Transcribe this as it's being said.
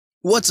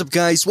What's up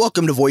guys,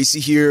 welcome to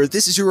Voicey here.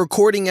 This is your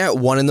recording at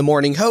 1 in the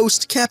morning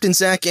host, Captain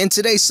Zach, and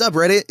today's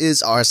subreddit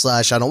is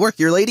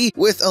r/IDontWorkHereLady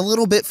with a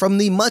little bit from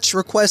the much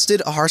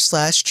requested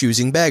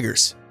r/choosing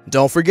beggars.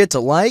 Don't forget to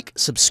like,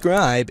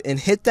 subscribe, and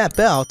hit that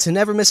bell to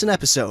never miss an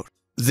episode.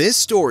 This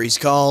story's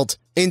called,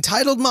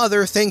 Entitled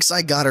Mother Thinks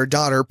I Got Her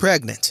Daughter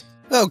Pregnant.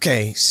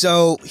 Okay,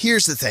 so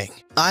here's the thing.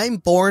 I'm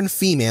born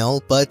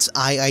female, but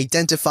I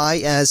identify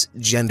as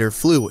gender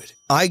fluid.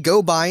 I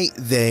go by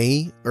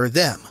they or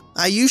them.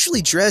 I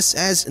usually dress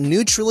as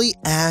neutrally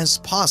as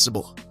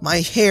possible. My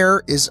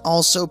hair is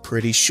also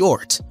pretty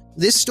short.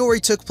 This story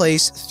took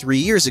place 3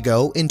 years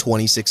ago in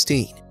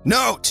 2016.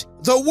 Note: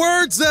 the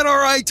words that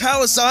are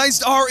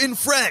italicized are in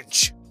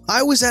French.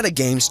 I was at a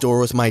game store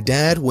with my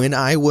dad when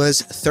I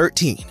was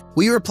 13.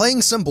 We were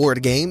playing some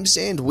board games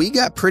and we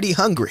got pretty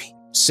hungry.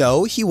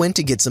 So he went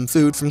to get some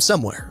food from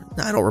somewhere,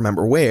 I don't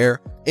remember where,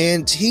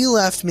 and he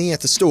left me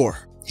at the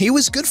store. He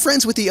was good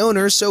friends with the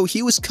owner, so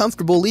he was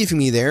comfortable leaving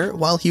me there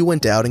while he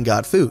went out and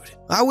got food.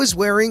 I was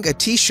wearing a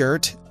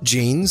t-shirt,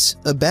 jeans,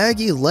 a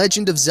baggy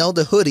Legend of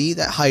Zelda hoodie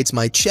that hides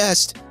my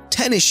chest,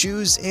 tennis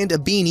shoes, and a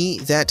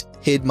beanie that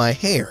hid my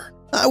hair.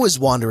 I was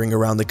wandering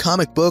around the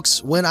comic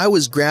books when I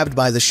was grabbed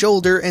by the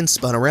shoulder and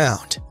spun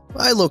around.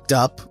 I looked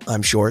up,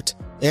 I'm short,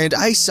 and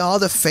I saw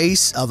the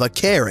face of a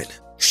Karen.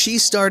 She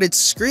started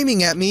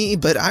screaming at me,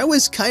 but I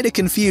was kinda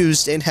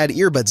confused and had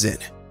earbuds in.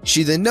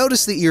 She then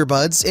noticed the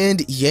earbuds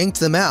and yanked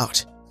them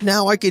out.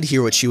 Now I could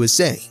hear what she was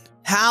saying.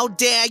 "How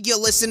dare you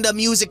listen to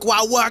music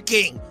while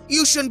working?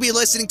 You shouldn't be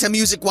listening to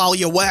music while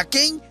you're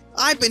working.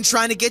 I've been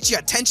trying to get your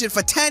attention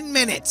for 10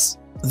 minutes.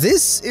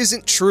 This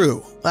isn't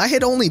true. I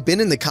had only been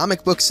in the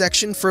comic book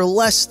section for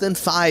less than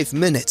 5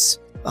 minutes.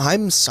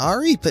 I'm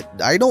sorry, but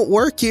I don't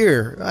work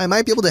here. I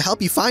might be able to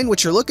help you find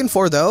what you're looking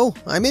for though.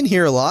 I'm in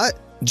here a lot.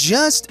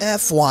 Just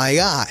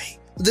FYI.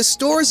 The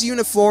store's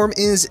uniform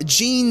is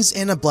jeans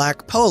and a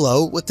black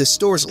polo with the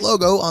store's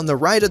logo on the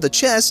right of the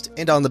chest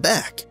and on the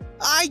back.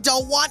 I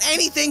don't want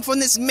anything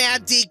from this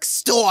Mad Geek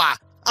store.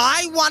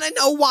 I want to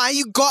know why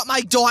you got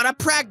my daughter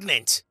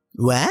pregnant."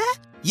 "What?"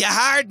 "You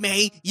heard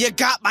me. You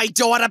got my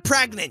daughter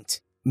pregnant."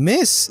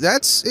 "Miss,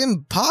 that's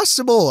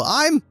impossible.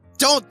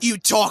 Don't you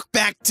talk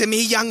back to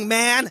me, young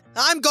man.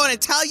 I'm going to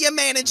tell your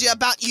manager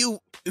about you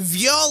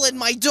violing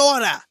my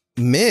daughter."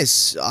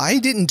 "Miss, I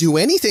didn't do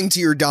anything to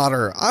your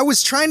daughter. I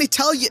was trying to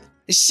tell you—"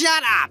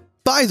 "Shut up!"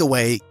 By the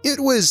way, it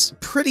was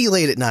pretty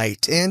late at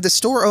night, and the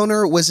store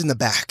owner was in the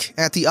back,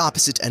 at the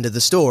opposite end of the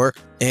store,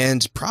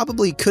 and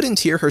probably couldn't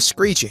hear her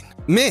screeching.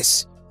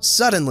 "Miss!"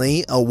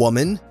 Suddenly, a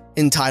woman,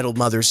 entitled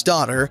mother's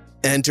daughter,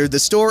 entered the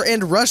store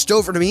and rushed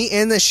over to me,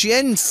 and the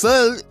chien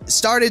fou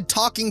started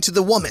talking to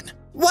the woman.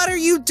 "What are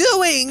you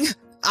doing?"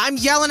 "I'm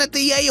yelling at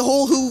the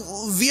a-hole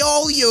who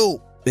viol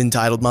you."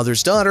 Entitled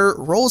mother's daughter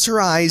rolls her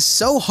eyes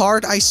so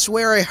hard I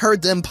swear I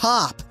heard them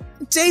pop.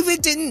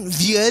 "David didn't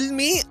viol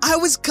me. I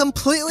was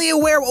completely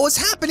aware what was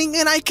happening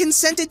and I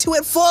consented to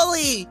it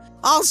fully.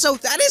 Also,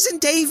 that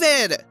isn't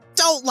David."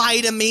 "Don't lie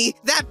to me.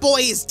 That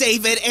boy is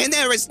David and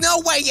there is no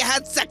way you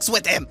had sex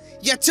with him.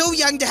 You're too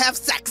young to have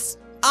sex."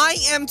 "I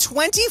am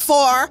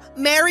 24,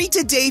 married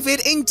to David,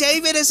 and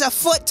David is a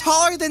foot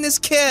taller than this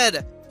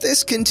kid."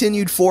 This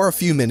continued for a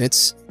few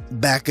minutes,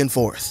 back and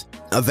forth.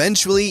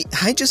 Eventually,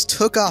 I just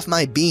took off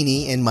my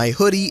beanie and my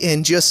hoodie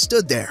and just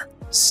stood there,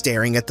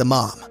 staring at the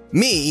mom.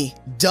 Me,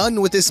 done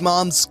with this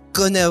mom's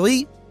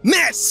connery.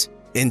 "Miss!"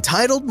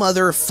 Entitled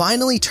mother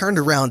finally turned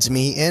around to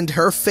me and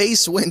her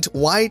face went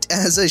white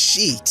as a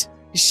sheet.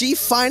 She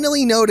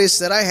finally noticed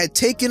that I had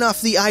taken off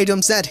the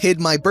items that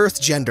hid my birth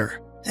gender.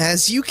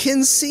 As you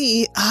can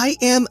see, I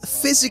am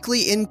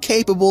physically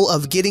incapable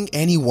of getting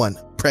anyone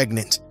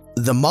pregnant.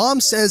 The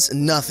mom says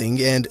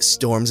nothing and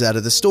storms out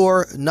of the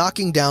store,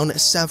 knocking down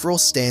several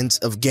stands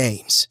of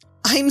games.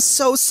 "I'm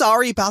so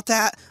sorry about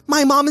that.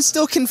 My mom is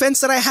still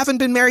convinced that I haven't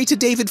been married to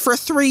David for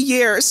 3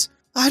 years.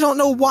 I don't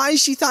know why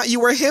she thought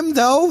you were him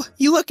though.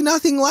 You look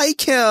nothing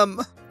like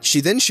him." She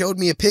then showed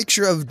me a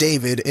picture of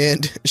David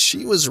and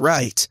she was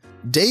right.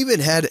 David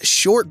had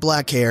short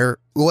black hair,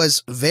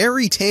 was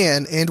very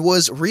tan, and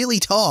was really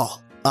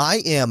tall. I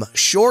am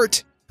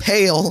short,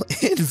 pale,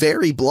 and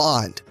very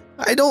blonde.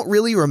 I don't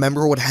really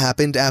remember what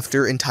happened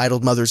after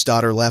entitled mother's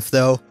daughter left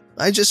though.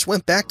 I just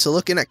went back to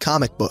looking at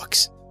comic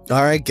books.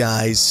 Alright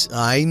guys,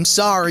 I'm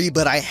sorry,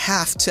 but I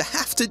have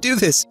to do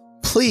this.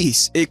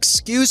 Please,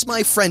 excuse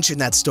my French in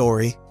that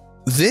story.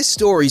 This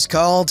story's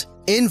called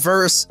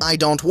Inverse I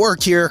Don't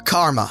Work Here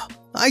Karma.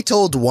 I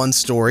told one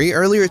story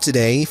earlier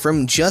today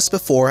from just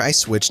before I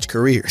switched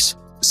careers.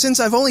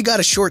 Since I've only got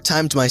a short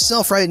time to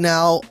myself right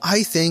now,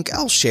 I think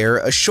I'll share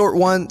a short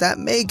one that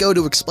may go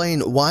to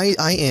explain why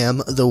I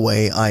am the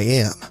way I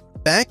am.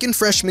 Back in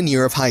freshman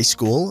year of high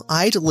school,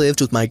 I'd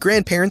lived with my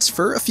grandparents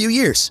for a few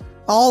years.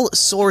 All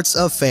sorts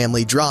of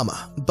family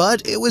drama,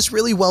 but it was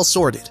really well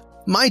sorted.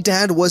 My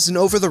dad was an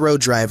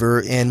over-the-road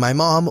driver and my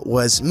mom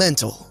was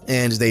mental,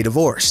 and they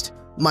divorced.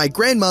 My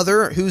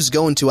grandmother, who's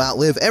going to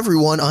outlive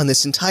everyone on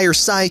this entire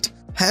site,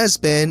 has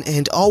been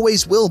and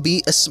always will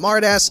be a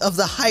smartass of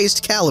the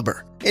highest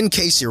caliber. In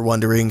case you're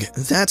wondering,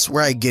 that's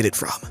where I get it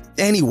from.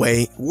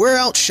 Anyway, we're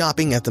out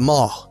shopping at the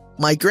mall.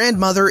 My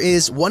grandmother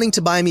is wanting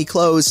to buy me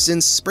clothes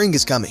since spring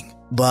is coming,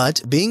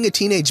 but being a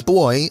teenage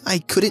boy, I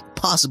couldn't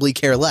possibly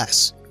care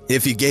less.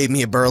 If you gave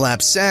me a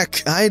burlap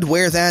sack, I'd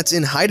wear that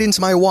and hide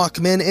into my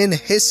Walkman and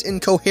hiss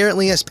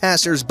incoherently as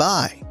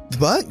passers-by.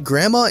 But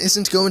Grandma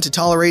isn't going to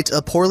tolerate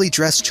a poorly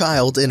dressed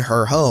child in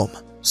her home.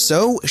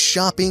 So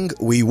shopping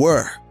we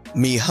were.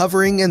 Me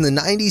hovering in the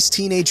 90s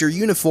teenager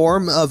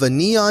uniform of a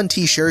neon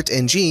t-shirt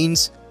and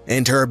jeans,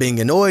 and her being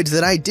annoyed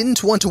that I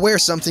didn't want to wear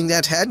something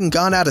that hadn't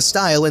gone out of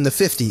style in the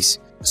 50s.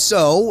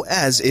 So,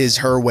 as is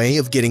her way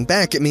of getting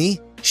back at me,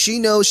 she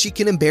knows she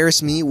can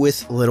embarrass me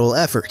with little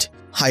effort.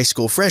 High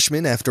school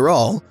freshman after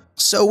all.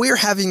 So we're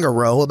having a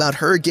row about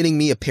her getting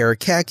me a pair of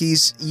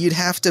khakis you'd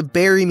have to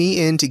bury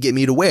me in to get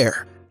me to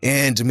wear.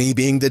 And me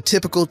being the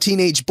typical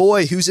teenage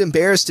boy who's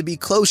embarrassed to be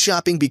clothes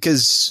shopping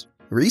because…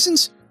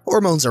 reasons?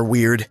 Hormones are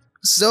weird.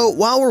 So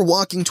while we're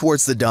walking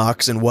towards the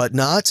docks and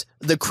whatnot,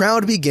 the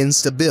crowd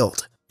begins to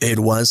build. It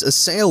was a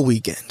sale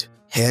weekend,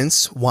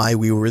 hence why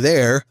we were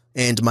there,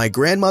 and my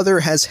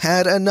grandmother has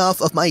had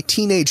enough of my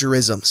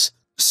teenagerisms.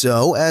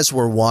 So as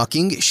we're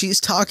walking, she's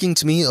talking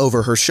to me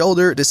over her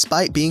shoulder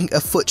despite being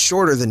a foot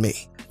shorter than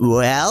me.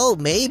 Well,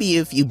 maybe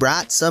if you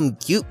brought some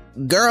cute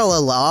girl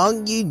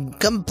along, you'd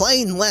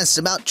complain less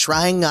about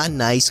trying on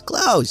nice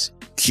clothes.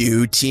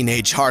 Cue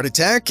teenage heart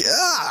attack.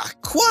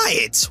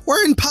 Quiet!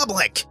 We're in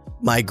public!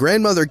 My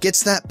grandmother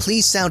gets that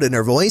please sound in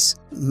her voice.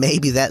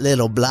 Maybe that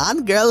little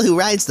blonde girl who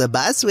rides the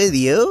bus with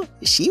you,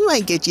 she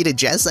might get you to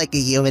dress like a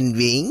human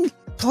being.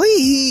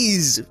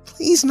 Please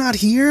not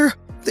here.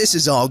 This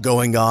is all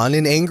going on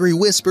in angry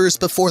whispers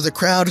before the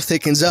crowd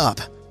thickens up.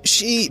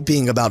 She,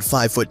 being about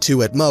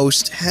 5'2" at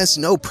most, has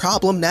no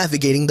problem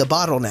navigating the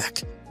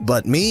bottleneck.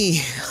 But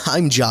me,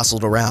 I'm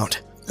jostled around.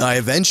 I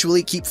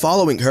eventually keep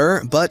following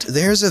her, but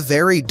there's a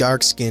very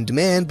dark-skinned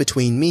man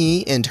between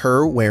me and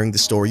her wearing the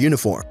store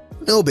uniform.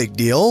 No big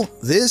deal,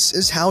 this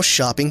is how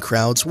shopping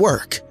crowds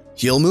work.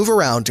 He'll move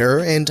around her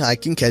and I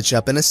can catch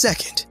up in a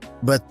second.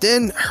 But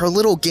then her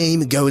little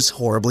game goes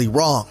horribly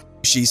wrong.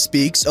 She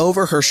speaks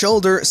over her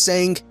shoulder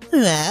saying,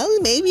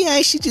 well, maybe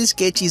I should just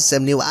get you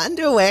some new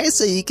underwear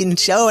so you can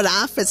show it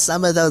off at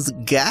some of those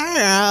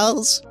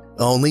girls.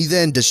 Only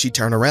then does she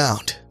turn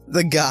around.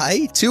 The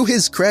guy, to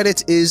his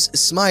credit, is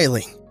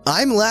smiling.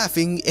 I'm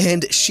laughing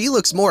and she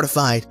looks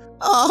mortified.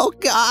 Oh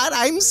God,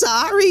 I'm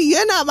sorry,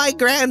 you're not my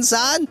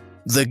grandson.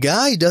 The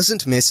guy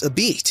doesn't miss a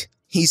beat.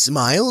 He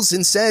smiles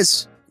and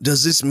says,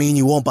 does this mean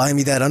you won't buy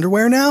me that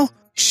underwear now?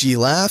 She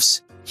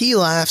laughs, he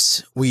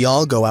laughs, we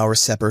all go our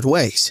separate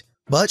ways.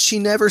 But she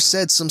never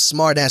said some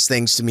smart-ass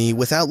things to me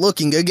without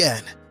looking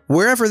again.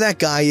 Wherever that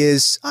guy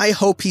is, I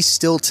hope he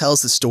still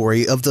tells the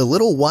story of the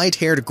little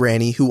white-haired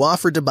granny who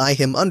offered to buy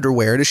him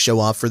underwear to show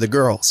off for the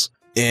girls.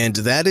 And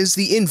that is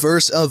the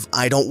inverse of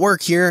I Don't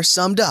Work Here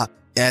summed up,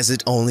 as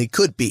it only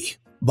could be,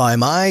 by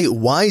my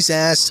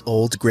wise-ass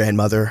old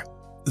grandmother.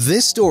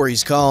 This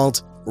story's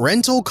called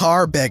Rental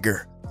Car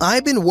Beggar.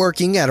 I've been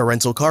working at a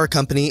rental car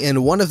company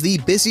in one of the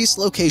busiest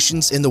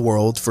locations in the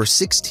world for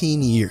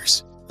 16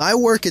 years. I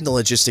work in the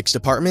logistics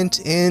department,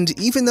 and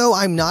even though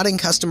I'm not in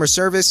customer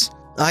service,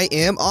 I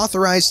am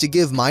authorized to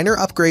give minor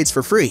upgrades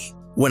for free.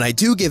 When I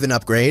do give an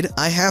upgrade,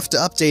 I have to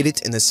update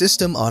it in the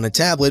system on a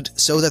tablet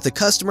so that the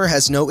customer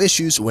has no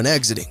issues when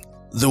exiting.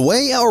 The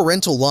way our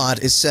rental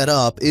lot is set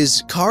up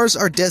is cars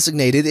are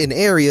designated in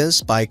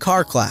areas by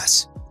car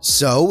class.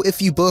 So if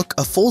you book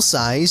a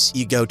full-size,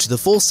 you go to the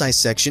full-size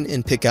section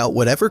and pick out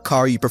whatever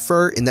car you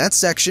prefer in that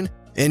section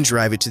and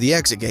drive it to the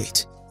exit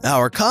gate.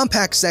 Our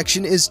compact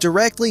section is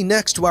directly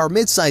next to our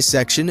mid-size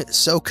section,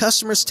 so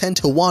customers tend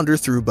to wander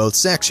through both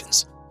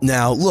sections.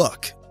 Now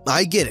look,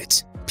 I get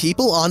it.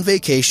 People on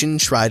vacation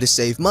try to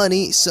save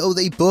money, so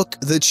they book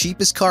the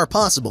cheapest car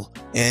possible.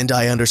 And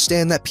I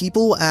understand that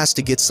people will ask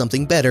to get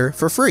something better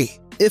for free.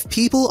 If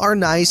people are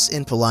nice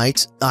and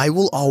polite, I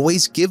will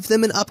always give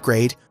them an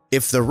upgrade.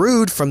 If they're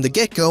rude from the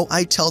get-go,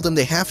 I tell them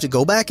they have to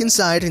go back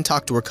inside and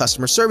talk to a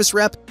customer service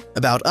rep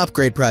about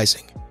upgrade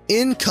pricing.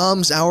 In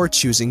comes our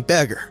choosing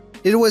beggar.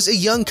 It was a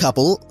young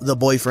couple. The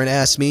boyfriend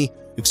asked me,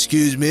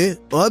 excuse me,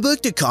 I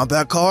booked a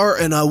compact car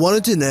and I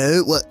wanted to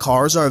know what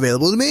cars are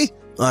available to me.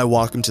 I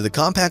walk him to the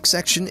compact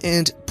section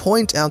and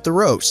point out the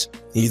rows.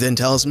 He then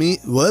tells me,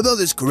 what about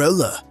this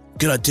Corolla?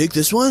 Can I take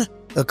this one?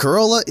 A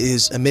Corolla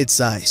is a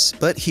midsize,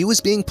 but he was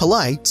being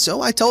polite,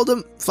 so I told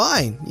him,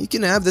 fine, you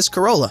can have this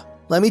Corolla.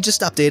 Let me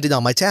just update it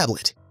on my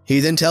tablet. He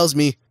then tells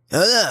me,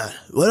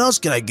 what else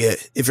can I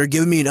get? If you're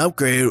giving me an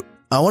upgrade,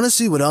 I want to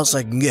see what else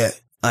I can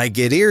get. I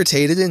get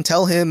irritated and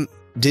tell him,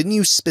 didn't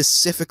you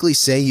specifically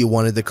say you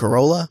wanted the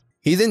Corolla?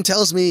 He then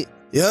tells me,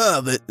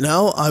 yeah, but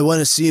now I want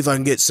to see if I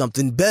can get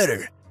something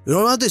better. What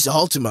about this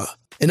Altima?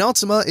 An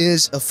Altima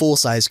is a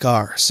full-size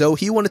car, so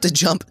he wanted to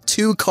jump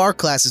 2 car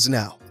classes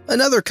now.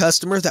 Another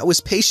customer that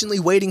was patiently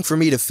waiting for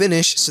me to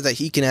finish so that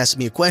he can ask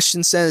me a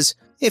question says,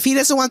 if he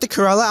doesn't want the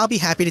Corolla, I'll be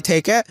happy to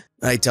take it.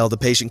 I tell the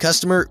patient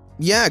customer,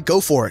 yeah,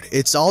 go for it,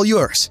 it's all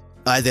yours.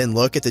 I then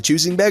look at the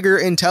choosing beggar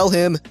and tell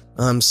him,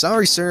 "I'm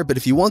sorry sir, but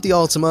if you want the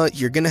Ultima,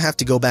 you're gonna have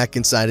to go back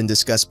inside and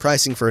discuss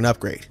pricing for an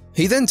upgrade."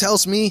 He then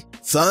tells me,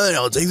 "Fine,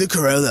 I'll take the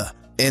Corolla."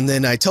 And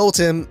then I told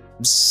him,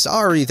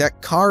 "Sorry,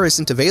 that car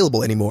isn't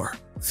available anymore.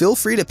 Feel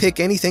free to pick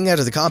anything out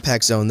of the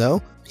compact zone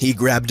though." He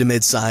grabbed a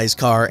mid-sized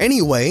car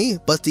anyway,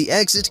 but the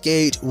exit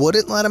gate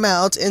wouldn't let him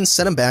out and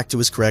sent him back to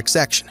his correct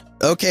section.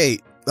 Okay,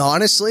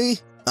 honestly,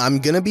 I'm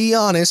gonna be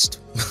honest,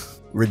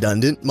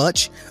 redundant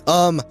much,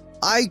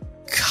 I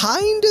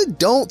kinda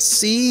don't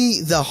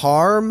see the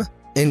harm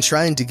in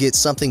trying to get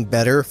something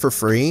better for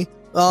free.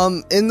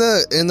 In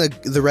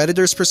the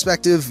Redditor's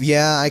perspective,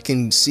 yeah, I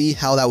can see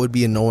how that would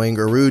be annoying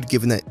or rude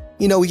given that,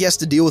 you know, he has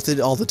to deal with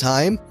it all the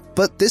time.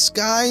 But this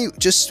guy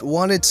just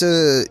wanted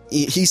to,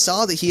 he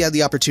saw that he had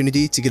the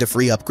opportunity to get a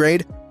free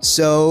upgrade,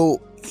 so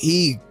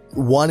he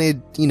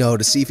wanted, you know,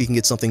 to see if he can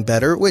get something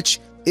better, which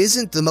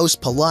isn't the most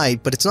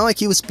polite, but it's not like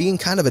he was being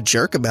kind of a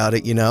jerk about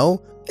it, you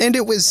know? And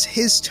it was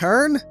his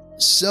turn,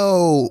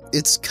 so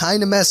it's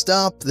kind of messed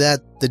up that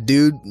the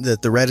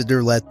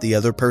Redditor let the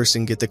other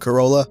person get the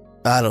Corolla.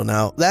 I don't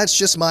know. That's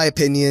just my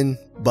opinion,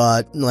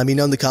 but let me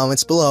know in the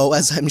comments below,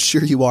 as I'm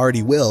sure you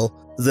already will,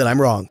 that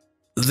I'm wrong.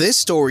 This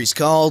story's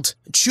called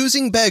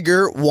Choosing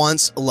Beggar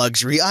Wants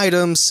Luxury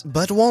Items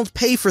But Won't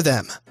Pay for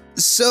Them.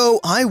 So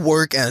I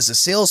work as a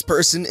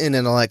salesperson in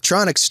an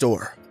electronics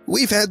store.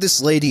 We've had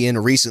this lady in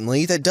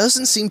recently that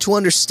doesn't seem to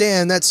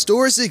understand that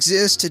stores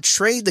exist to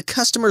trade the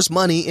customer's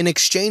money in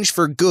exchange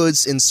for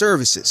goods and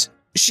services.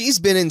 She's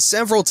been in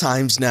several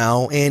times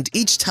now, and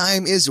each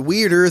time is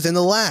weirder than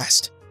the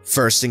last.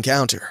 First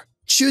encounter.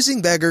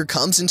 Choosing Beggar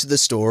comes into the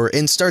store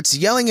and starts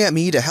yelling at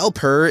me to help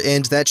her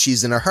and that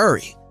she's in a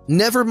hurry.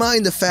 Never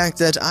mind the fact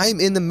that I'm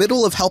in the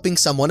middle of helping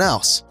someone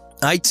else.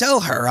 I tell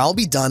her I'll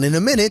be done in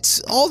a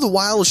minute, all the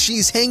while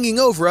she's hanging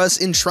over us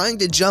and trying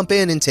to jump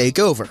in and take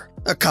over.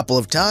 A couple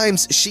of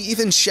times, she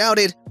even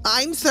shouted,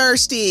 "I'm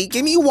thirsty,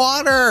 give me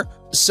water!"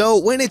 So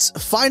when it's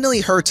finally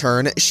her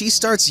turn, she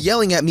starts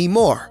yelling at me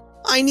more.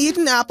 "I need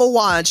an Apple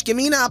Watch, give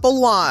me an Apple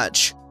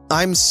Watch."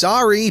 "I'm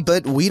sorry,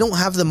 but we don't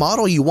have the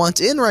model you want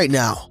in right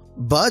now.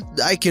 But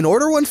I can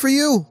order one for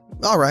you."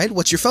 "Alright,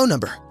 what's your phone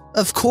number?"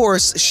 Of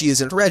course, she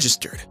isn't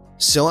registered,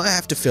 so I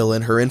have to fill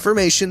in her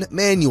information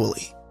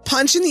manually.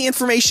 "Punch in the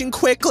information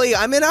quickly,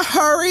 I'm in a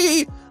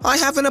hurry! I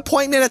have an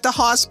appointment at the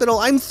hospital,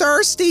 I'm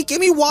thirsty, give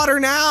me water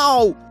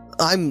now!"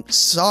 "I'm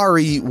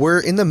sorry, we're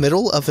in the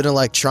middle of an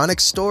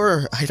electronics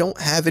store. I don't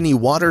have any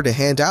water to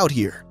hand out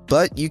here,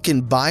 but you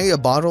can buy a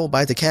bottle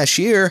by the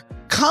cashier."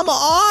 "Come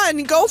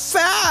on, go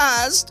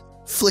fast!"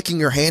 Flicking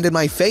her hand in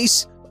my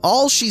face.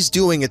 All she's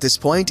doing at this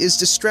point is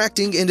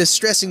distracting and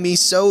distressing me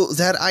so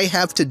that I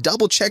have to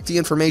double check the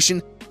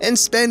information and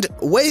spend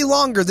way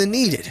longer than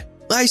needed.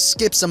 I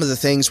skip some of the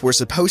things we're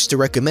supposed to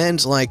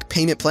recommend, like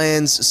payment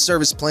plans,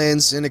 service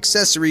plans, and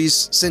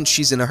accessories since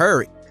she's in a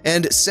hurry,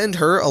 and send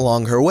her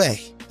along her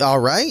way.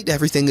 "Alright,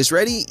 everything is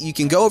ready, you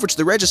can go over to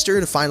the register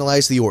to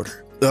finalize the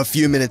order." A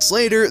few minutes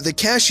later, the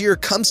cashier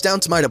comes down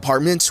to my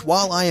department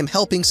while I am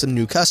helping some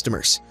new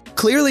customers.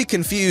 Clearly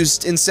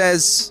confused and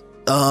says,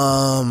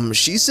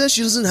 she says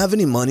she doesn't have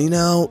any money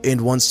now and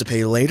wants to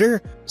pay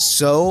later."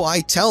 So I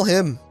tell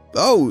him,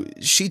 "Oh,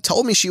 she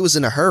told me she was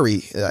in a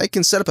hurry. I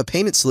can set up a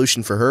payment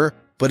solution for her,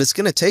 but it's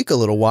gonna take a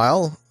little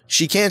while.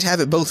 She can't have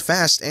it both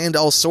fast and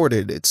all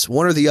sorted, it's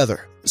one or the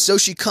other." So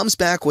she comes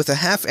back with a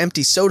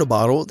half-empty soda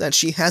bottle that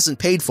she hasn't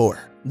paid for.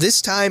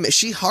 This time,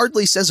 she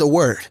hardly says a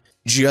word,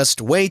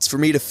 just waits for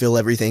me to fill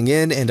everything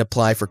in and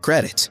apply for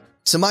credit.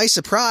 To my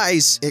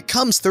surprise, it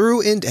comes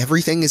through and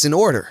everything is in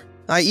order.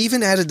 I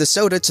even added the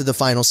soda to the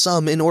final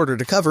sum in order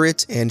to cover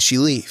it, and she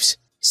leaves.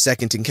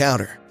 Second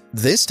encounter.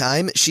 This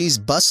time, she's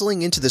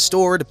bustling into the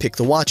store to pick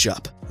the watch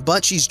up,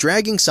 but she's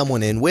dragging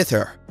someone in with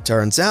her.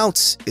 Turns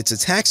out, it's a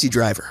taxi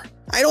driver.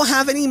 "I don't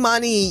have any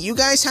money, you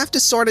guys have to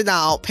sort it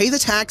out, pay the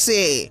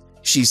taxi,"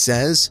 she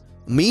says.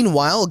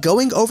 Meanwhile,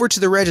 going over to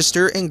the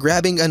register and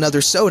grabbing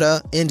another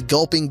soda and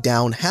gulping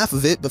down half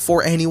of it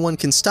before anyone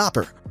can stop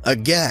her.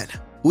 Again,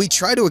 we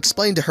try to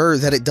explain to her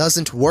that it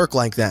doesn't work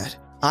like that.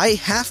 I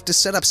have to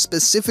set up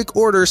specific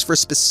orders for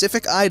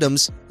specific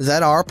items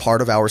that are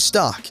part of our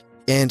stock,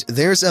 and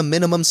there's a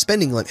minimum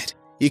spending limit.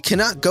 You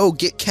cannot go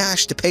get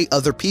cash to pay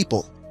other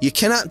people. You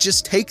cannot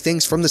just take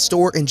things from the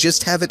store and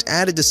just have it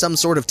added to some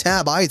sort of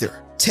tab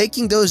either.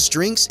 Taking those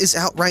drinks is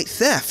outright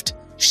theft.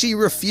 She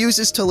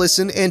refuses to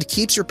listen and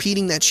keeps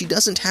repeating that she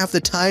doesn't have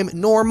the time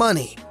nor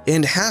money,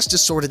 and has to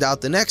sort it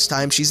out the next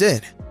time she's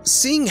in.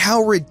 Seeing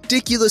how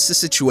ridiculous the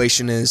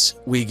situation is,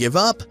 we give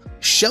up,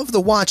 shove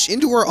the watch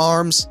into her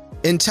arms,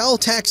 and tell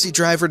taxi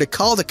driver to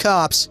call the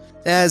cops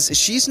as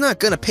she's not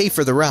gonna pay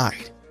for the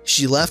ride.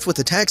 She left with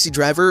the taxi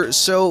driver,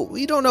 so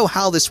we don't know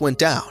how this went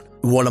down.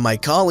 One of my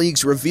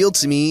colleagues revealed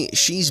to me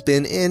she's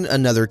been in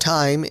another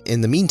time in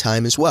the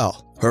meantime as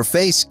well. Her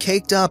face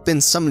caked up in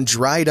some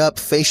dried up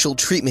facial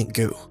treatment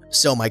goo.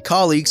 So my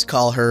colleagues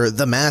call her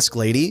the mask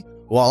lady,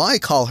 while I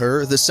call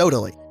her the soda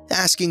lady,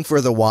 asking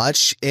for the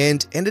watch,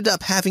 and ended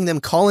up having them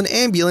call an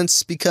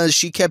ambulance because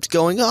she kept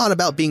going on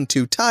about being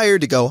too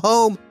tired to go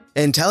home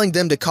and telling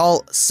them to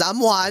call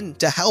someone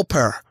to help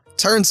her.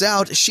 Turns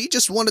out she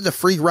just wanted a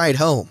free ride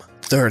home.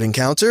 Third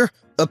encounter.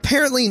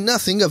 Apparently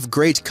nothing of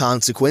great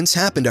consequence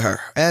happened to her,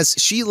 as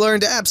she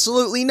learned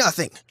absolutely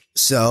nothing.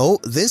 So,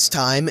 this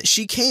time,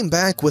 she came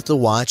back with the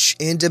watch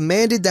and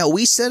demanded that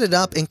we set it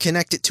up and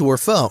connect it to her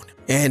phone,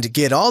 and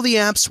get all the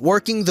apps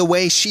working the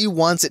way she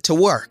wants it to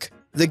work.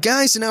 The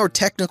guys in our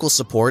technical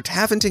support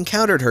haven't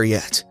encountered her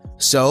yet,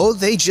 so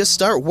they just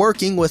start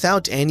working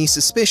without any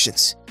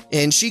suspicions,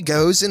 and she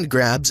goes and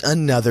grabs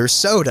another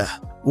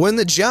soda. When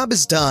the job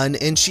is done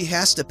and she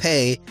has to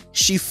pay,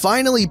 she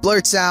finally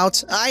blurts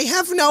out, "I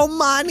have no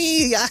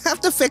money, I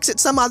have to fix it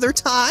some other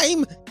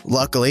time."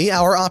 Luckily,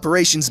 our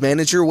operations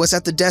manager was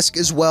at the desk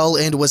as well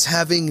and was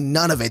having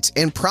none of it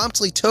and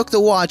promptly took the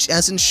watch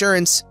as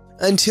insurance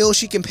until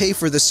she can pay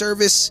for the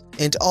service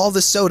and all the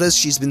sodas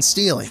she's been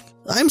stealing.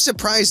 I'm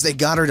surprised they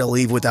got her to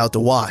leave without the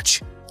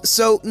watch.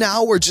 So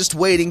now we're just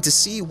waiting to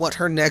see what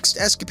her next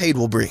escapade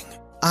will bring.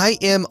 I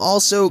am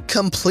also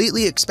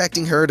completely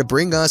expecting her to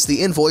bring us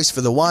the invoice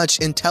for the watch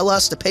and tell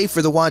us to pay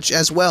for the watch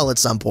as well at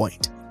some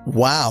point.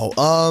 Wow,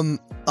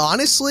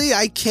 honestly,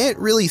 I can't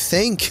really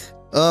think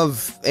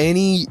of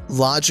any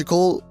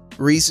logical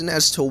reason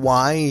as to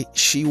why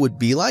she would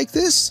be like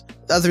this,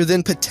 other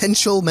than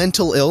potential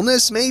mental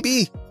illness,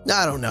 maybe?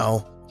 I don't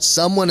know.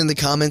 Someone in the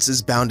comments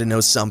is bound to know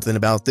something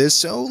about this,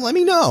 so let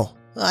me know.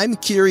 I'm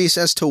curious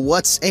as to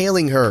what's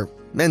ailing her,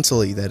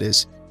 mentally that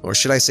is. Or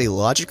should I say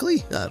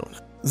logically? I don't know.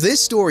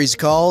 This story's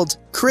called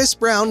Chris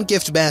Brown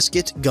Gift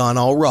Basket Gone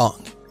All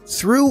Wrong.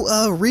 Through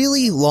a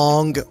really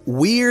long,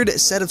 weird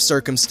set of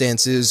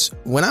circumstances,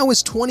 when I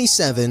was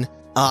 27,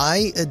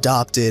 I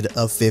adopted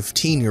a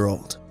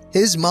 15-year-old.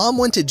 His mom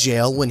went to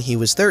jail when he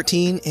was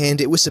 13 and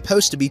it was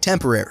supposed to be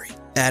temporary.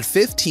 At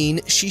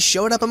 15, she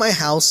showed up at my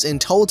house and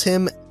told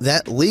him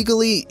that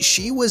legally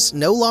she was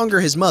no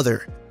longer his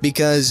mother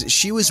because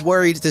she was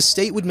worried the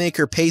state would make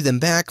her pay them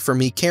back for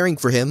me caring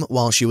for him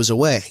while she was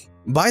away.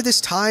 By this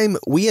time,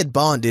 we had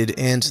bonded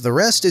and the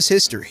rest is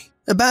history.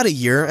 About a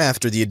year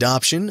after the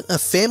adoption, a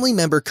family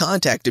member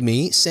contacted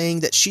me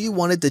saying that she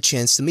wanted the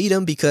chance to meet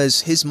him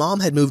because his mom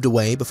had moved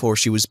away before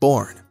she was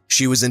born.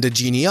 She was into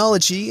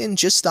genealogy and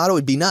just thought it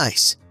would be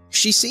nice.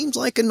 She seemed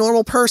like a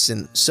normal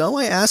person, so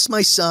I asked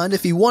my son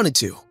if he wanted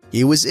to.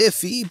 He was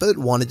iffy, but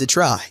wanted to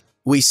try.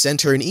 We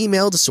sent her an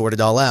email to sort it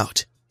all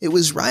out. It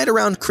was right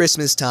around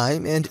Christmas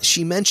time and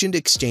she mentioned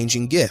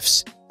exchanging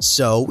gifts.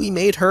 So we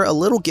made her a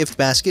little gift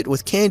basket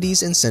with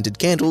candies and scented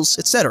candles,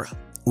 etc.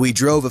 We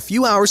drove a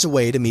few hours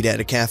away to meet at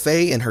a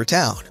cafe in her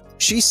town.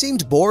 She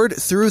seemed bored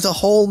through the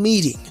whole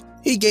meeting.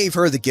 He gave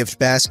her the gift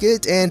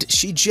basket and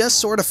she just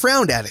sort of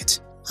frowned at it.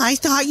 "I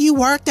thought you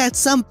worked at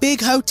some big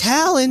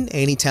hotel in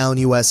Anytown,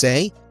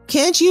 USA.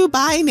 Can't you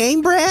buy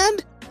name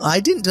brand?" I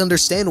didn't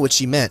understand what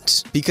she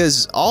meant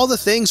because all the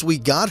things we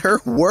got her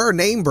were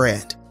name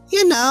brand.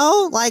 "You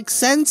know, like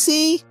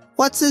Scentsy.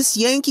 What's this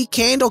Yankee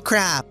Candle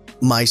crap?"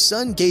 My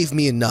son gave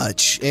me a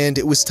nudge, and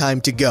it was time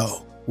to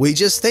go. We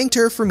just thanked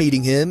her for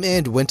meeting him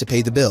and went to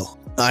pay the bill.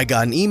 I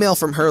got an email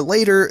from her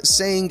later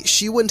saying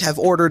she wouldn't have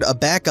ordered a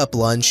backup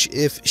lunch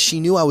if she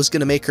knew I was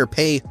going to make her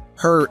pay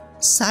her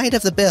side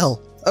of the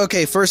bill.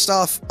 Okay, first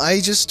off,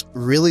 I just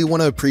really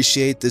want to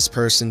appreciate this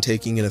person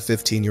taking in a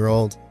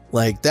 15-year-old.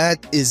 Like,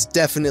 that is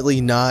definitely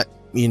not,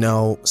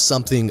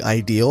 something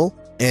ideal.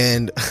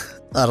 And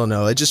I don't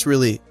know, it just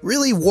really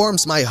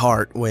warms my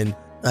heart when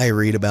I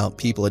read about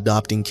people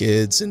adopting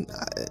kids, and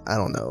I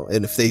don't know,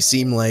 and if they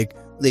seem like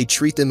they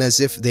treat them as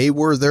if they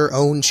were their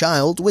own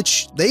child,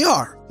 which they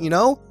are,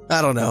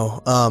 I don't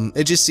know,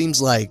 it just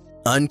seems like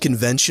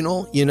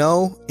unconventional,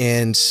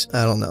 and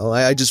I don't know,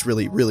 I just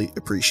really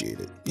appreciate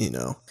it,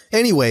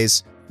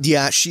 Anyways,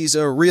 yeah, she's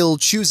a real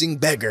choosing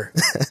beggar.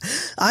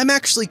 I'm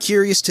actually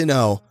curious to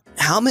know,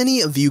 how many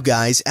of you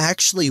guys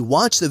actually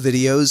watch the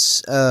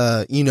videos,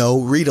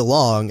 read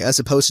along, as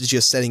opposed to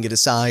just setting it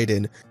aside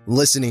and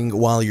listening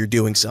while you're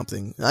doing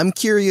something? I'm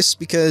curious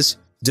because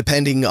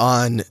depending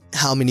on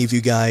how many of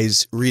you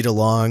guys read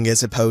along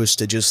as opposed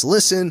to just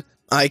listen,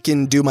 I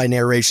can do my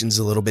narrations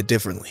a little bit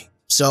differently.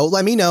 So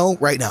let me know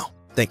right now.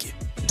 Thank you.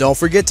 Don't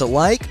forget to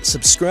like,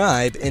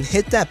 subscribe, and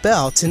hit that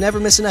bell to never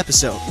miss an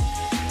episode.